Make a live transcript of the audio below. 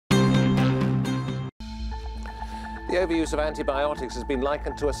The overuse of antibiotics has been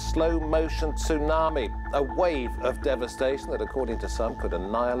likened to a slow-motion tsunami, a wave of devastation that, according to some, could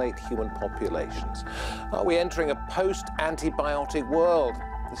annihilate human populations. Are we entering a post-antibiotic world?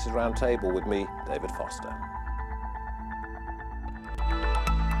 This is Roundtable with me, David Foster.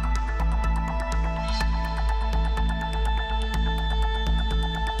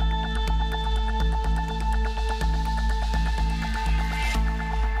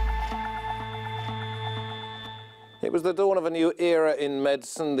 It was the dawn of a new era in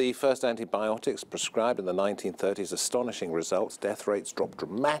medicine. The first antibiotics prescribed in the 1930s, astonishing results. Death rates dropped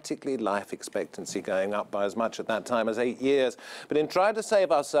dramatically, life expectancy going up by as much at that time as 8 years. But in trying to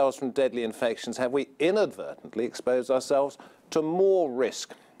save ourselves from deadly infections, have we inadvertently exposed ourselves to more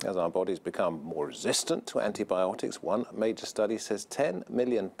risk? As our bodies become more resistant to antibiotics, one major study says 10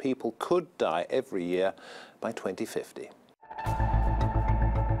 million people could die every year by 2050.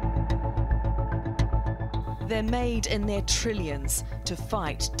 They're made in their trillions to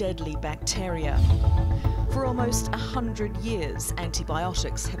fight deadly bacteria. For almost 100 years,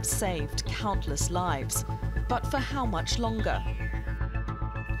 antibiotics have saved countless lives. But for how much longer?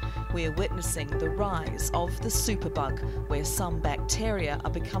 We're witnessing the rise of the superbug, where some bacteria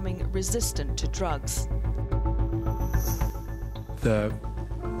are becoming resistant to drugs. The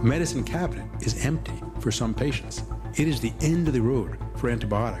medicine cabinet is empty for some patients. It is the end of the road for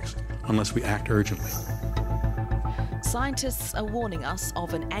antibiotics unless we act urgently. Scientists are warning us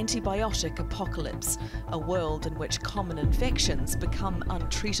of an antibiotic apocalypse, a world in which common infections become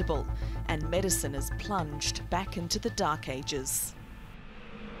untreatable and medicine is plunged back into the dark ages.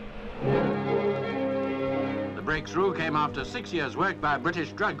 The breakthrough came after 6 years' work by a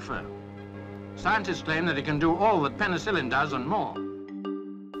British drug firm. Scientists claim that it can do all that penicillin does and more.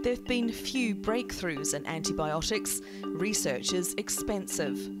 There have been few breakthroughs in antibiotics. Research is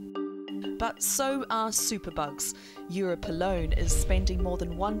expensive. But so are superbugs. Europe alone is spending more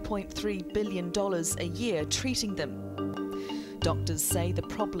than $1.3 billion a year treating them. Doctors say the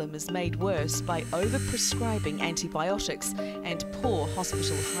problem is made worse by overprescribing antibiotics and poor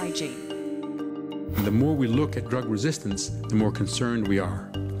hospital hygiene. The more we look at drug resistance, the more concerned we are.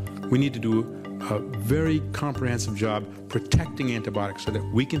 We need to do a very comprehensive job protecting antibiotics so that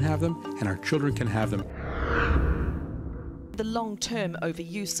we can have them and our children can have them. The long-term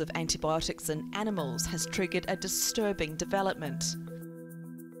overuse of antibiotics in animals has triggered a disturbing development.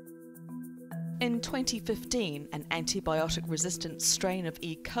 In 2015, an antibiotic-resistant strain of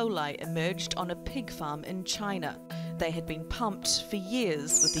E. coli emerged on a pig farm in China. They had been pumped for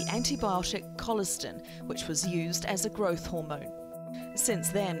years with the antibiotic colistin, which was used as a growth hormone. Since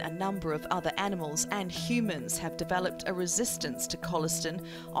then, a number of other animals and humans have developed a resistance to colistin,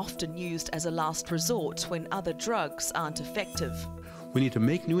 often used as a last resort when other drugs aren't effective. We need to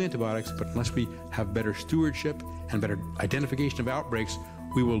make new antibiotics, but unless we have better stewardship and better identification of outbreaks,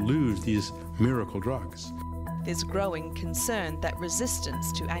 we will lose these miracle drugs. There's growing concern that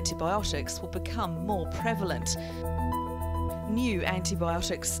resistance to antibiotics will become more prevalent. New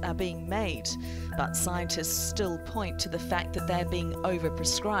antibiotics are being made, but scientists still point to the fact that they're being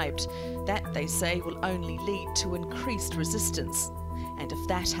overprescribed. That, they say, will only lead to increased resistance. And if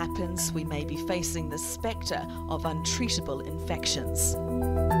that happens, we may be facing the spectre of untreatable infections.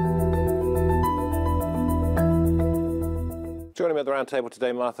 Joining me at the Roundtable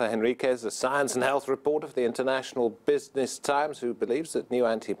today, Martha Henriquez, the science and health reporter for the International Business Times, who believes that new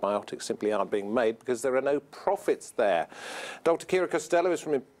antibiotics simply aren't being made because there are no profits there. Dr. Kira Costello is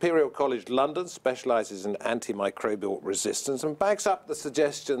from Imperial College London, specialises in antimicrobial resistance and backs up the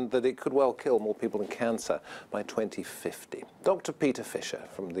suggestion that it could well kill more people than cancer by 2050. Dr. Peter Fisher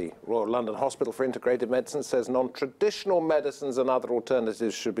from the Royal London Hospital for Integrated Medicine says non-traditional medicines and other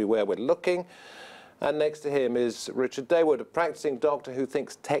alternatives should be where we're looking. And next to him is Richard Daywood, a practicing doctor who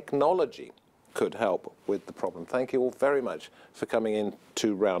thinks technology could help with the problem. Thank you all very much for coming in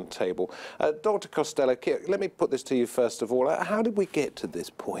to Roundtable. Dr. Costello, let me put this to you first of all. How did we get to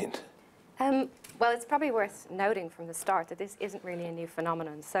this point? Well, it's probably worth noting from the start that this isn't really a new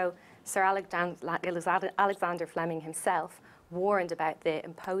phenomenon. So Sir Alexander Fleming himself warned about the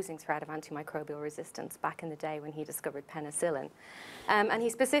imposing threat of antimicrobial resistance back in the day when he discovered penicillin. And he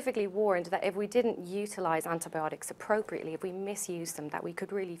specifically warned that if we didn't utilize antibiotics appropriately, if we misused them, that we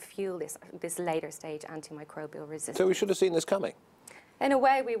could really fuel this later stage antimicrobial resistance. So we should have seen this coming. In a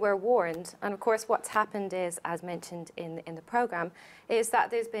way, we were warned, and of course what's happened is, as mentioned in the programme, is that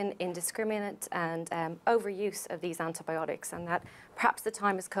there's been indiscriminate and overuse of these antibiotics, and that perhaps the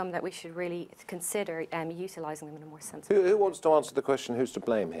time has come that we should really consider utilising them in a more sensible way. Who wants to answer the question, who's to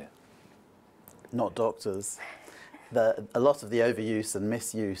blame here? Not doctors. A lot of the overuse and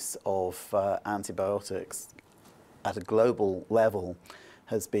misuse of antibiotics at a global level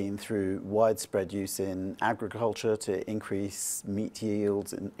has been through widespread use in agriculture to increase meat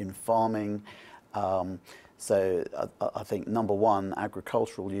yields in farming. So I think number one,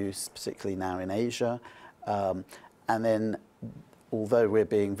 agricultural use, particularly now in Asia. And then, although we're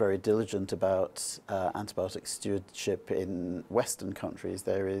being very diligent about antibiotic stewardship in Western countries,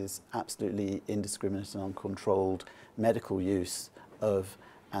 there is absolutely indiscriminate and uncontrolled medical use of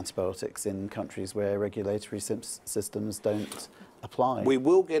antibiotics in countries where regulatory systems don't apply. We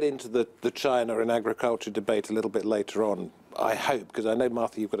will get into the China and agriculture debate a little bit later on, I hope, because I know,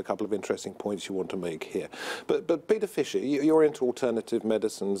 Martha, you've got a couple of interesting points you want to make here. But Peter Fisher, you're into alternative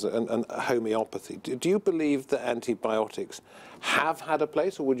medicines and homeopathy. Do you believe that antibiotics have had a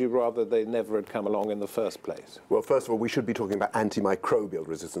place, or would you rather they never had come along in the first place? Well, first of all, we should be talking about antimicrobial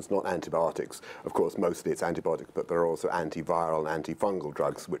resistance, not antibiotics. Of course, mostly it's antibiotics, but there are also antiviral and antifungal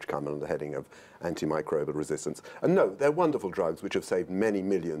drugs which come under the heading of antimicrobial resistance. And no, they're wonderful drugs which have saved many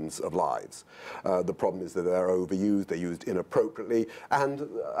millions of lives. The problem is that they're overused, they're used inappropriately, and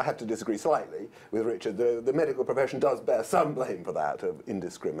I have to disagree slightly with Richard. The medical profession does bear some blame for that, of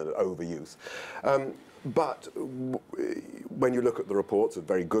indiscriminate overuse. But when you look at the reports, a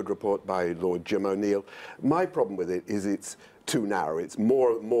very good report by Lord Jim O'Neill, my problem with it is it's too narrow. It's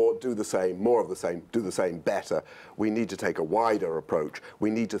more, do the same, more of the same, do the same better. We need to take a wider approach. We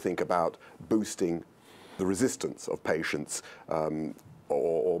need to think about boosting the resistance of patients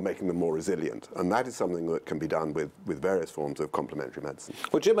or making them more resilient. And that is something that can be done with various forms of complementary medicine.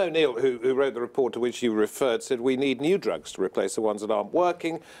 Well, Jim O'Neill, who wrote the report to which you referred, said we need new drugs to replace the ones that aren't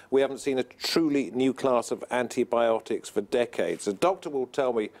working. We haven't seen a truly new class of antibiotics for decades. A doctor will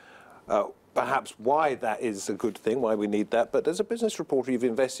tell me perhaps why that is a good thing, why we need that. But as a business reporter, you've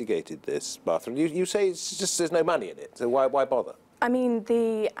investigated this, Martha, and you say it's just there's no money in it. So why bother? I mean,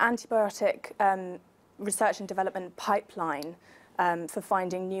 the antibiotic research and development pipeline for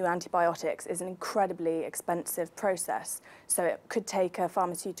finding new antibiotics is an incredibly expensive process. So it could take a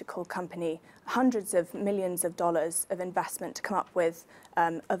pharmaceutical company hundreds of millions of dollars of investment to come up with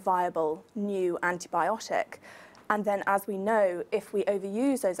a viable new antibiotic. And then, as we know, if we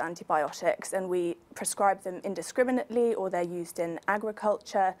overuse those antibiotics and we prescribe them indiscriminately, or they're used in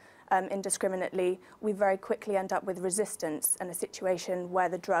agriculture indiscriminately, we very quickly end up with resistance and a situation where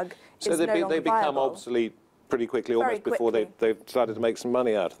the drug is no longer viable. So they become obsolete pretty quickly, almost before they've started to make some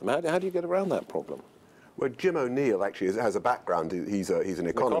money out of them. How do you get around that problem? Well, Jim O'Neill actually has a background. He's an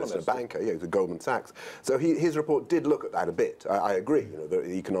economist, a banker. Yeah, he's at Goldman Sachs. So his report did look at that a bit. I agree. You know, the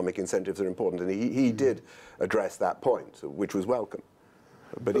economic incentives are important, and he did address that point, which was welcome.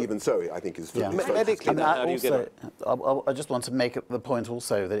 But even so, I think is medically. I just want to make the point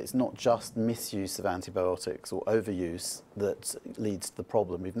also that it's not just misuse of antibiotics or overuse that leads to the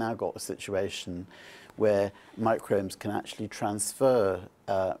problem. We've now got a situation where microbes can actually transfer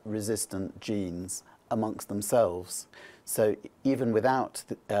resistant genes amongst themselves. So even without,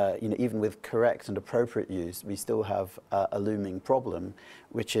 even with correct and appropriate use, we still have a looming problem,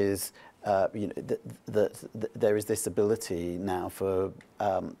 which is, that there is this ability now for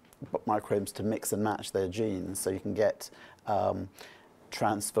microbes to mix and match their genes, so you can get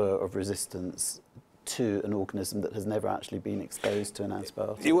transfer of resistance to an organism that has never actually been exposed to an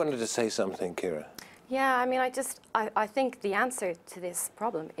antibiotic. You wanted to say something, Kira? Yeah, I mean, I think the answer to this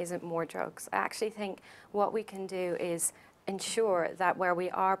problem isn't more drugs. I actually think what we can do is ensure that where we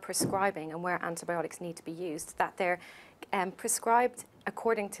are prescribing and where antibiotics need to be used, that they're prescribed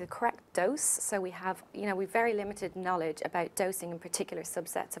according to the correct dose. So we have, we've very limited knowledge about dosing in particular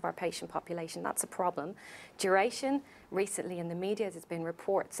subsets of our patient population. That's a problem. Duration, recently in the media there's been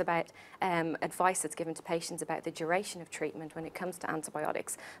reports about advice that's given to patients about the duration of treatment when it comes to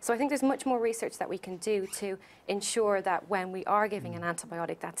antibiotics. So I think there's much more research that we can do to ensure that when we are giving an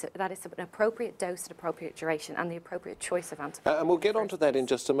antibiotic, that is an appropriate dose and appropriate duration and the appropriate choice of antibiotics. And we'll get onto that in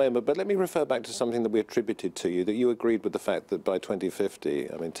just a moment, but let me refer back to something that we attributed to you, that you agreed with the fact that by 2050,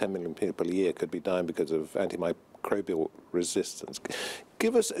 10 million people a year could be dying because of antimicrobial resistance.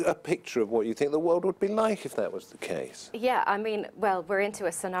 Give us a picture of what you think the world would be like if that was the case. Yeah, I mean, well, we're into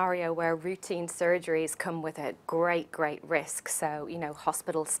a scenario where routine surgeries come with a great risk. So,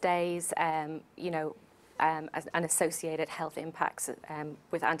 hospital stays, and associated health impacts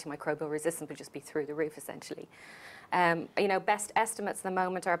with antimicrobial resistance would just be through the roof, essentially. Best estimates at the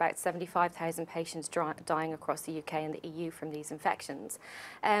moment are about 75,000 patients dying across the UK and the EU from these infections.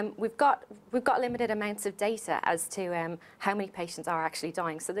 We've got limited amounts of data as to how many patients are actually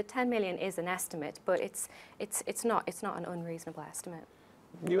dying. So the 10 million is an estimate, but it's not an unreasonable estimate.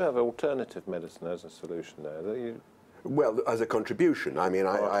 You have alternative medicine as a solution there. Well, as a contribution. I mean,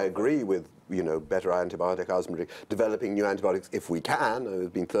 I agree with, you know, better antibiotic husbandry, developing new antibiotics if we can.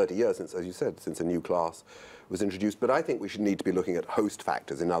 It's been 30 years since, as you said, since a new class was introduced. But I think we should need to be looking at host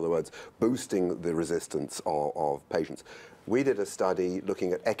factors, in other words, boosting the resistance of patients. We did a study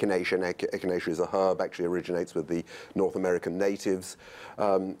looking at echinacea. Echinacea is a herb, actually originates with the North American natives,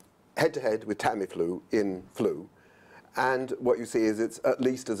 head-to-head with Tamiflu in flu. And what you see is it's at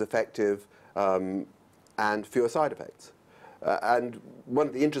least as effective and fewer side effects. And one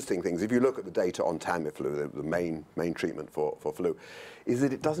of the interesting things, if you look at the data on Tamiflu, the main treatment for flu, is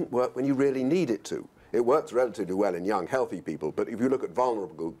that it doesn't work when you really need it to. It works relatively well in young, healthy people, but if you look at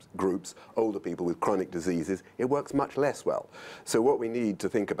vulnerable groups, older people with chronic diseases, it works much less well. So what we need to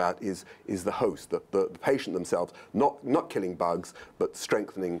think about is the host, the patient themselves, not killing bugs, but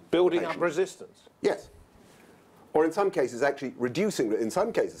strengthening building up resistance. Yes. Or in some cases, actually reducing. In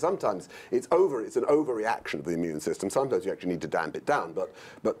some cases, sometimes it's an overreaction of the immune system. Sometimes you actually need to damp it down. But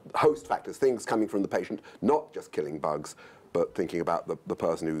host factors, things coming from the patient, not just killing bugs, but thinking about the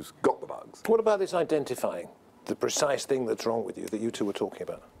person who's got the bugs. What about this identifying the precise thing that's wrong with you that you two were talking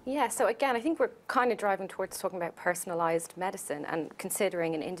about? Yeah, so again, I think we're kind of driving towards talking about personalised medicine and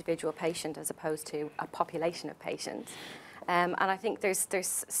considering an individual patient as opposed to a population of patients. And I think there's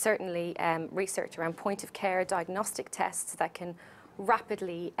certainly research around point-of-care diagnostic tests that can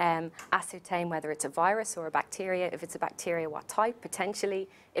rapidly ascertain whether it's a virus or a bacteria. If it's a bacteria, what type, potentially.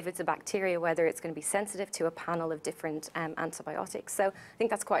 If it's a bacteria, whether it's going to be sensitive to a panel of different antibiotics. So I think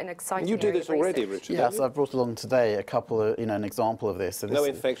that's quite an exciting area. You do this already, Richard? Yes, I've brought along today a couple of, an example of this. So no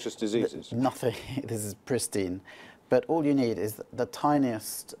infectious diseases? Nothing. This is pristine. But all you need is the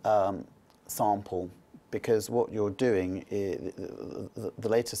tiniest sample, because what you're doing, the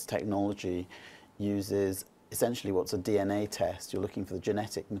latest technology uses essentially what's a DNA test. You're looking for the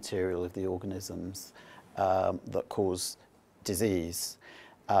genetic material of the organisms that cause disease.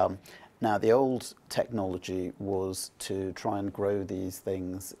 Now, the old technology was to try and grow these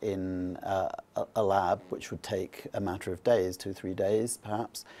things in a lab, which would take a matter of days, 2 or 3 days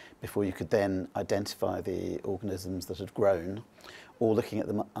perhaps, before you could then identify the organisms that had grown, or looking at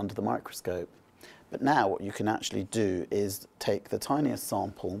them under the microscope. But now what you can actually do is take the tiniest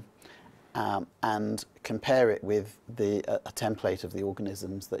sample and compare it with a template of the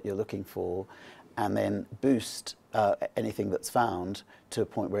organisms that you're looking for, and then boost anything that's found to a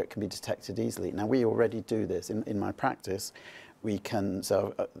point where it can be detected easily. Now, we already do this. In my practice, we can,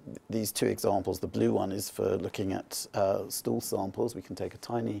 these two examples, the blue one is for looking at stool samples. We can take a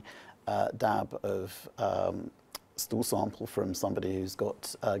tiny dab of stool sample from somebody who's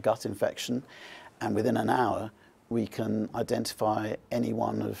got a gut infection, and within an hour, we can identify any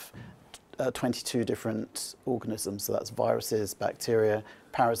one of 22 different organisms. So that's viruses, bacteria,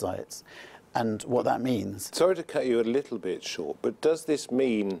 parasites. And what that means... Sorry to cut you a little bit short, but does this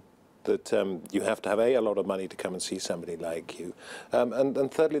mean that you have to have a lot of money to come and see somebody like you?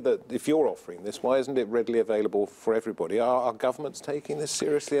 And thirdly, that if you're offering this, why isn't it readily available for everybody? Are governments taking this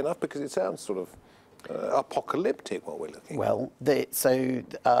seriously enough? Because it sounds sort of apocalyptic, what we're looking at. Well,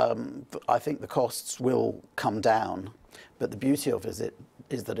 I think the costs will come down, but the beauty of it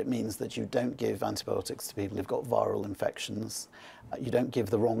is that it means that you don't give antibiotics to people who've got viral infections. You don't give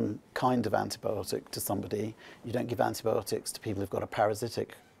the wrong kind of antibiotic to somebody. You don't give antibiotics to people who've got a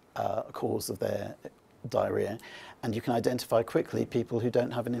parasitic cause of their diarrhea. And you can identify quickly people who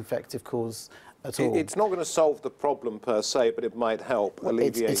don't have an infective cause at all. It's not going to solve the problem per se, but it might help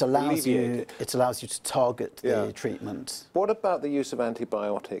alleviate it. It allows you to target the treatment. What about the use of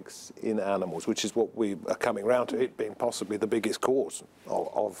antibiotics in animals, which is what we are coming round to, it being possibly the biggest cause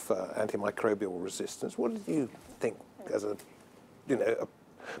of antimicrobial resistance? What do you think as a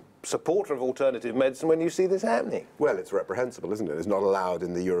supporter of alternative medicine when you see this happening? Well, it's reprehensible, isn't it? It's not allowed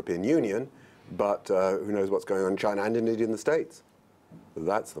in the European Union, but who knows what's going on in China and indeed in the States.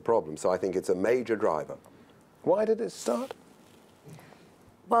 That's the problem. So I think it's a major driver. Why did it start?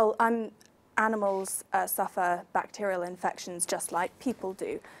 Well, animals suffer bacterial infections just like people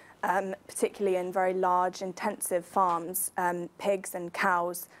do, particularly in very large, intensive farms. Pigs and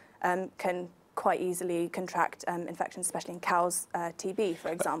cows can quite easily contract infections, especially in cows' TB, for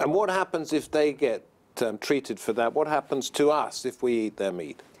example. And what happens if they get treated for that? What happens to us if we eat their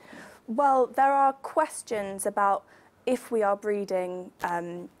meat? Well, there are questions about if we are breeding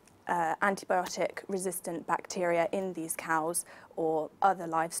antibiotic-resistant bacteria in these cows or other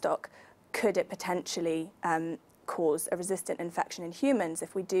livestock, could it potentially cause a resistant infection in humans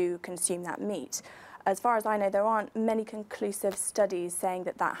if we do consume that meat? As far as I know, there aren't many conclusive studies saying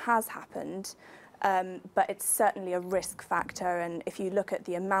that that has happened. but it's certainly a risk factor. And if you look at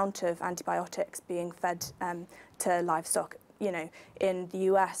the amount of antibiotics being fed to livestock, you know, in the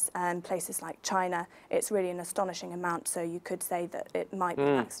US and places like China, it's really an astonishing amount. So you could say that it might be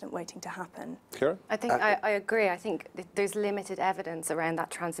an accident waiting to happen. Kira? I think I agree. I think there's limited evidence around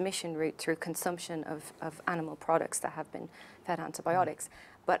that transmission route through consumption of animal products that have been fed antibiotics.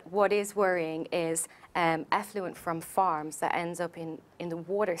 But what is worrying is effluent from farms that ends up in the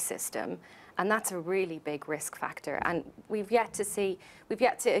water system. And that's a really big risk factor. And we've yet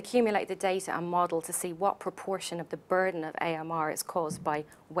to accumulate the data and model to see what proportion of the burden of AMR is caused by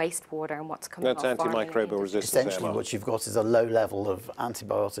wastewater and what's coming off farming. That's antimicrobial resistance. Essentially, AMR. what you've got is a low level of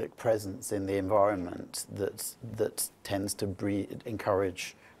antibiotic presence in the environment that tends to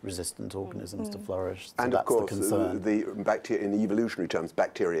encourage resistant organisms to flourish. So and that's of course, the concern. the bacteria, in evolutionary terms,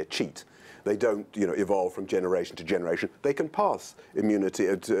 bacteria cheat. They don't, you know, evolve from generation to generation. They can pass immunity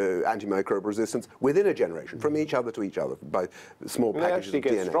to antimicrobial resistance within a generation, from each other to each other, by small packages of DNA. They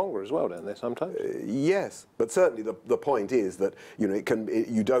actually get stronger as well, don't they, sometimes? Yes, but certainly the point is that, you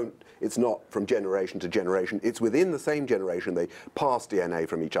know, it's not from generation to generation. It's within the same generation. They pass DNA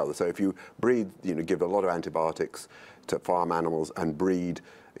from each other. So if you breed, you know, give a lot of antibiotics to farm animals and breed,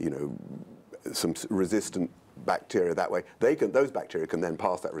 you know, some resistant bacteria that way, those bacteria can then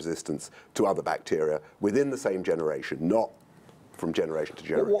pass that resistance to other bacteria within the same generation, not from generation to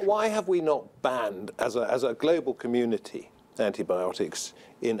generation. Well, why have we not banned, as a global community, antibiotics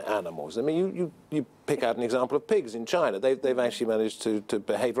in animals? I mean, you pick out an example of pigs in China. They've actually managed to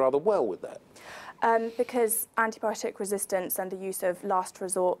behave rather well with that. Because antibiotic resistance and the use of last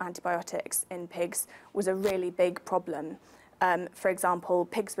resort antibiotics in pigs was a really big problem. For example,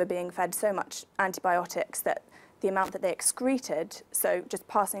 pigs were being fed so much antibiotics that the amount that they excreted, so just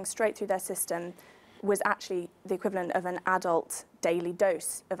passing straight through their system, was actually the equivalent of an adult daily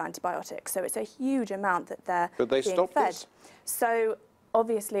dose of antibiotics. So it's a huge amount that they're But they being stopped fed. this? So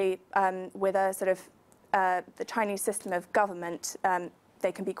obviously, with a sort of the Chinese system of government,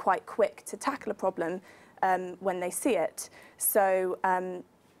 they can be quite quick to tackle a problem when they see it. So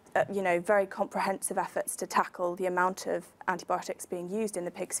you know, very comprehensive efforts to tackle the amount of antibiotics being used in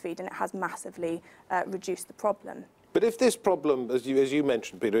the pig's feed, and it has massively reduced the problem. But if this problem, as you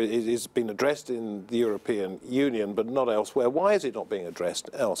mentioned, Peter, is being addressed in the European Union but not elsewhere, why is it not being addressed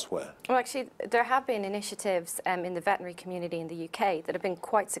elsewhere? Well, actually, there have been initiatives in the veterinary community in the UK that have been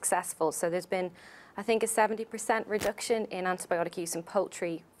quite successful. So there's been, I think, a 70% reduction in antibiotic use in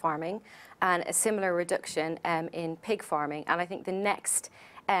poultry farming and a similar reduction in pig farming. And I think the next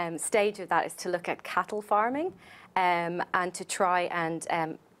stage of that is to look at cattle farming and to try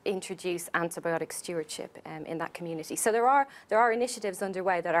and introduce antibiotic stewardship in that community. So there are initiatives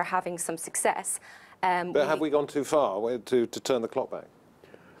underway that are having some success. But have we gone too far to turn the clock back?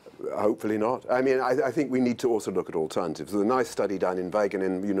 Hopefully not. I mean, I think we need to also look at alternatives. There's a nice study done in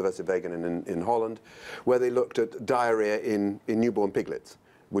Wageningen, University of Wageningen in Holland, where they looked at diarrhea in newborn piglets,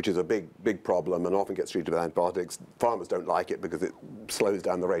 which is a big problem and often gets treated with antibiotics. Farmers don't like it because it slows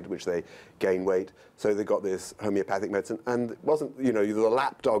down the rate at which they gain weight. So they got this homeopathic medicine, and it wasn't, you know, the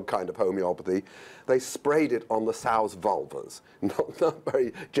lapdog kind of homeopathy. They sprayed it on the sow's vulvas. Not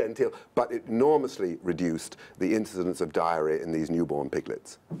very genteel, but it enormously reduced the incidence of diarrhea in these newborn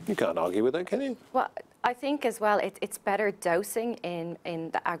piglets. You can't argue with that, can you? Well, I think as well it's better dosing in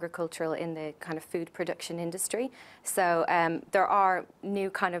the agricultural, in the kind of food production industry. So there are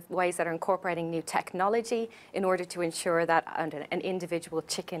new kind of ways that are incorporating new technology in order to ensure that an individual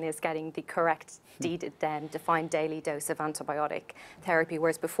chicken is getting the correct defined daily dose of antibiotic therapy,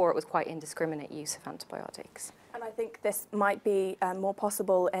 whereas before it was quite indiscriminate use of antibiotics. And I think this might be more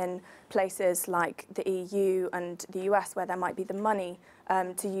possible in places like the EU and the US, where there might be the money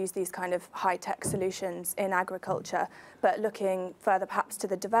to use these kind of high-tech solutions in agriculture. But looking further perhaps to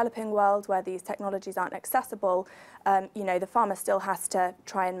the developing world, where these technologies aren't accessible, you know, the farmer still has to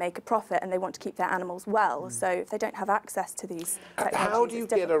try and make a profit, and they want to keep their animals well. So if they don't have access to these technologies, how do you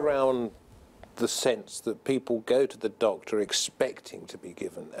it's get difficult. around the sense that people go to the doctor expecting to be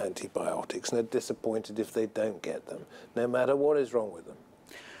given antibiotics and are disappointed if they don't get them, no matter what is wrong with them?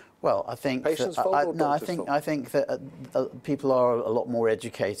 Well, I think Patients' that, fault or no, doctors' fault? I think that people are a lot more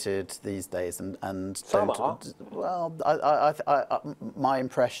educated these days, and Some don't, are. Well, my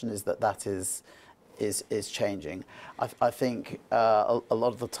impression is that is changing. I think a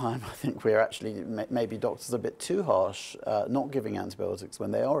lot of the time, I think we're actually maybe doctors are a bit too harsh, not giving antibiotics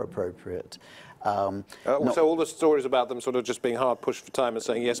when they are appropriate. So all the stories about them sort of just being hard pushed for time and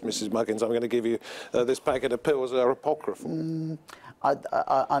saying, yes, Mrs. Muggins, I'm going to give you this packet of pills are apocryphal.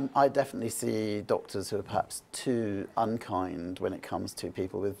 I definitely see doctors who are perhaps too unkind when it comes to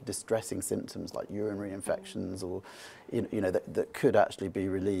people with distressing symptoms like urinary infections, or that could actually be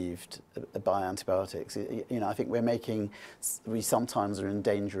relieved by antibiotics. I think we sometimes are in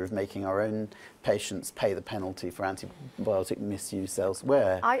danger of making our own patients pay the penalty for antibiotic misuse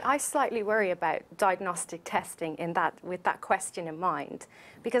elsewhere. I slightly worry about diagnostic testing with that question in mind,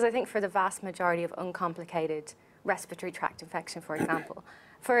 because I think for the vast majority of uncomplicated respiratory tract infection, for example,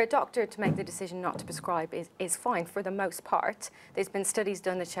 for a doctor to make the decision not to prescribe is fine for the most part. There's been studies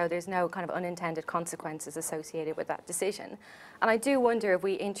done that show there's no kind of unintended consequences associated with that decision. And I do wonder if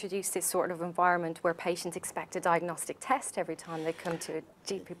we introduce this sort of environment where patients expect a diagnostic test every time they come to a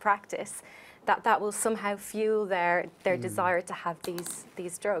GP practice, that will somehow fuel their desire to have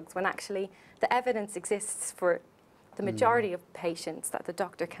these drugs, when actually the evidence exists for the majority of patients that the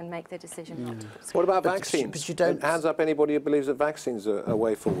doctor can make the decision not to prescribe. What about vaccines? But you don't... Hands up anybody who believes that vaccines are a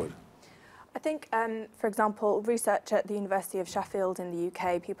way forward. I think, for example, research at the University of Sheffield in the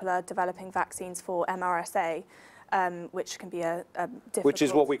UK, people are developing vaccines for MRSA, which can be a difficult... Which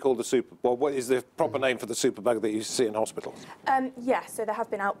is what we call the super... Well, what is the proper name for the superbug that you see in hospitals? Yeah, so there have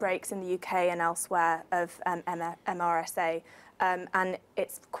been outbreaks in the UK and elsewhere of MRSA, and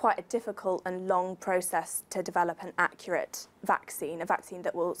it's quite a difficult and long process to develop an accurate vaccine, a vaccine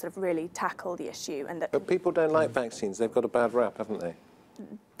that will sort of really tackle the issue. But people don't like vaccines. They've got a bad rap, haven't they?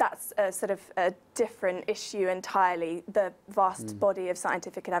 That's a sort of a different issue entirely. The vast body of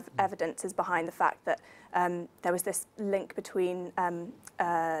scientific evidence is behind the fact that there was this link between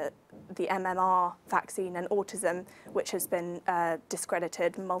the MMR vaccine and autism, which has been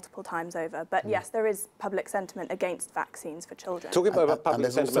discredited multiple times over. But yes, there is public sentiment against vaccines for children. Talking about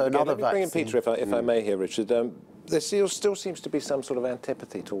public sentiment again, let me bring in vaccine. Peter, if I may here, Richard. There still seems to be some sort of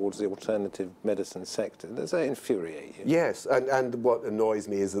antipathy towards the alternative medicine sector. Does that infuriate you? Yes, and what annoys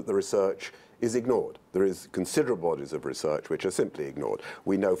me is that the research is ignored. There is considerable bodies of research which are simply ignored.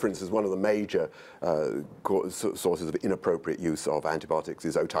 We know, for instance, one of the major sources of inappropriate use of antibiotics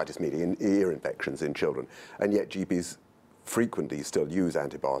is otitis media, ear infections in children, and yet GPs frequently still use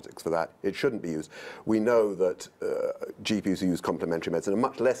antibiotics for that. It shouldn't be used. We know that GPs who use complementary medicine are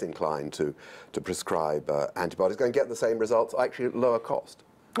much less inclined to prescribe antibiotics and get the same results, actually at lower cost.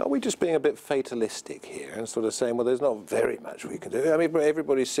 Are we just being a bit fatalistic here and sort of saying, well, there's not very much we can do? I mean,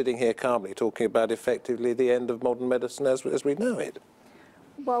 everybody's sitting here calmly talking about effectively the end of modern medicine as we know it.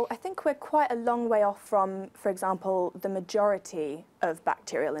 Well, I think we're quite a long way off from, for example, the majority of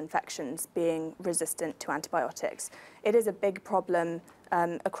bacterial infections being resistant to antibiotics. It is a big problem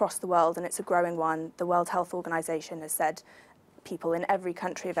across the world, and it's a growing one. The World Health Organization has said people in every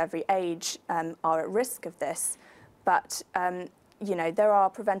country of every age are at risk of this, but there are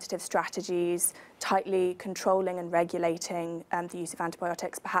preventative strategies, tightly controlling and regulating the use of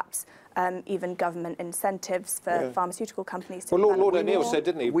antibiotics, perhaps even government incentives for pharmaceutical companies to Well, Lord O'Neill said,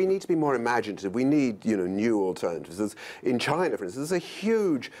 didn't he? We need to be more imaginative. We need, new alternatives. In China, for instance, there's a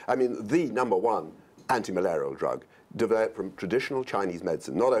huge, the #1 anti-malarial drug developed from traditional Chinese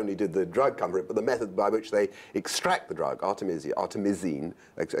medicine. Not only did the drug cover it, but the method by which they extract the drug, artemisine,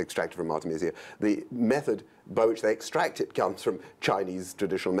 extracted from artemisia, the method by which they extract it comes from Chinese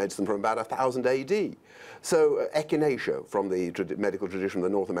traditional medicine from about 1000 AD. So echinacea from the medical tradition of the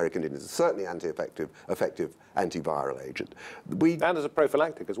North American Indians is certainly effective antiviral agent. And as a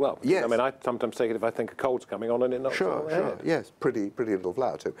prophylactic as well. Yes. I mean, I sometimes take it if I think a cold's coming on and it knocks me on the head. Yes, pretty little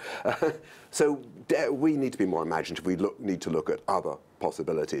flower too. So we need to be more imaginative. We need to look at other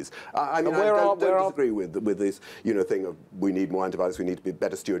possibilities. I don't disagree with this thing of we need more antibiotics, we need to be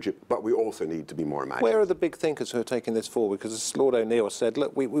better stewardship, but we also need to be more imaginative. Where are the big thinkers who are taking this forward? Because as Lord O'Neill said,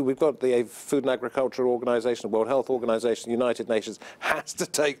 look, we've got the Food and Agriculture Organization, the World Health Organization, the United Nations has to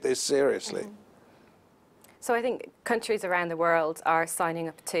take this seriously. So I think countries around the world are signing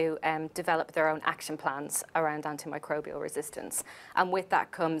up to develop their own action plans around antimicrobial resistance. And with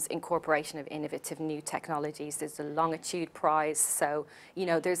that comes incorporation of innovative new technologies. There's a Longitude Prize. So,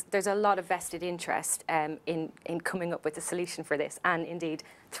 there's a lot of vested interest in coming up with a solution for this, and indeed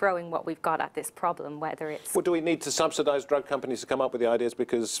throwing what we've got at this problem, whether it's... Well, do we need to subsidize drug companies to come up with the ideas,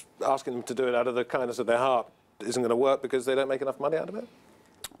 because asking them to do it out of the kindness of their heart isn't going to work because they don't make enough money out of it?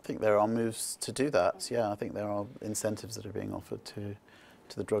 I think there are moves to do that. Yeah, I think there are incentives that are being offered to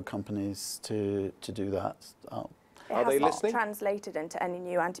the drug companies to do that. Are they listening? It has not translated into any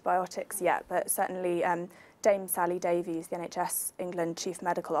new antibiotics yet, but certainly Dame Sally Davies, the NHS England Chief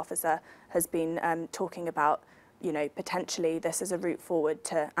Medical Officer, has been talking about you know, potentially this is a route forward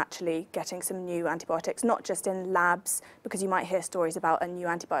to actually getting some new antibiotics, not just in labs, because you might hear stories about a new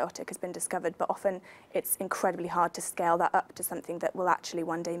antibiotic has been discovered, but often it's incredibly hard to scale that up to something that will actually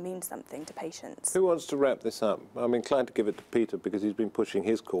one day mean something to patients. Who wants to wrap this up? I'm inclined to give it to Peter because he's been pushing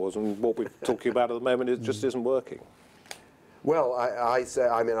his cause, and what we're talking about at the moment it just isn't working. Well, I say,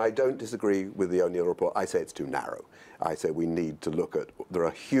 I mean, I don't disagree with the O'Neill report. I say it's too narrow. I say we need to look at, there are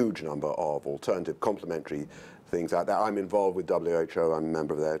a huge number of alternative complementary things out there. I'm involved with WHO, I'm a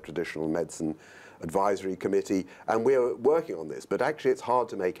member of their traditional medicine advisory committee, and we're working on this, but actually it's hard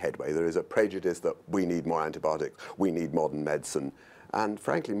to make headway. There is a prejudice that we need more antibiotics, we need modern medicine. And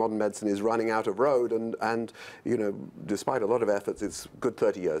frankly, modern medicine is running out of road, and you know, despite a lot of efforts, it's a good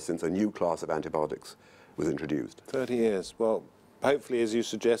 30 years since a new class of antibiotics was introduced. 30 years. Well, hopefully, as you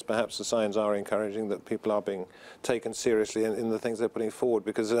suggest, perhaps the signs are encouraging that people are being taken seriously in the things they're putting forward.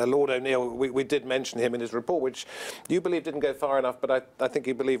 Because Lord O'Neill, we did mention him in his report, which you believe didn't go far enough, but I think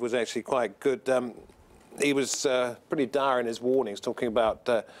you believe was actually quite good. He was pretty dire in his warnings, talking about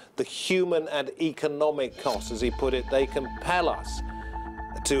the human and economic costs, as he put it. They compel us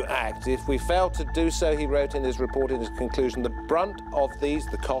to act. If we fail to do so, he wrote in his report, in his conclusion, the brunt of these,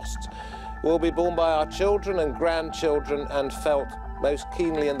 the costs, will be borne by our children and grandchildren and felt most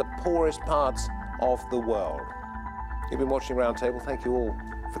keenly in the poorest parts of the world. You've been watching Roundtable. Thank you all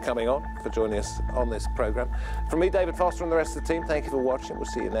for coming on, for joining us on this programme. From me, David Foster, and the rest of the team, thank you for watching. We'll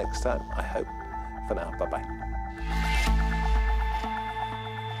see you next time, I hope. For now, bye-bye.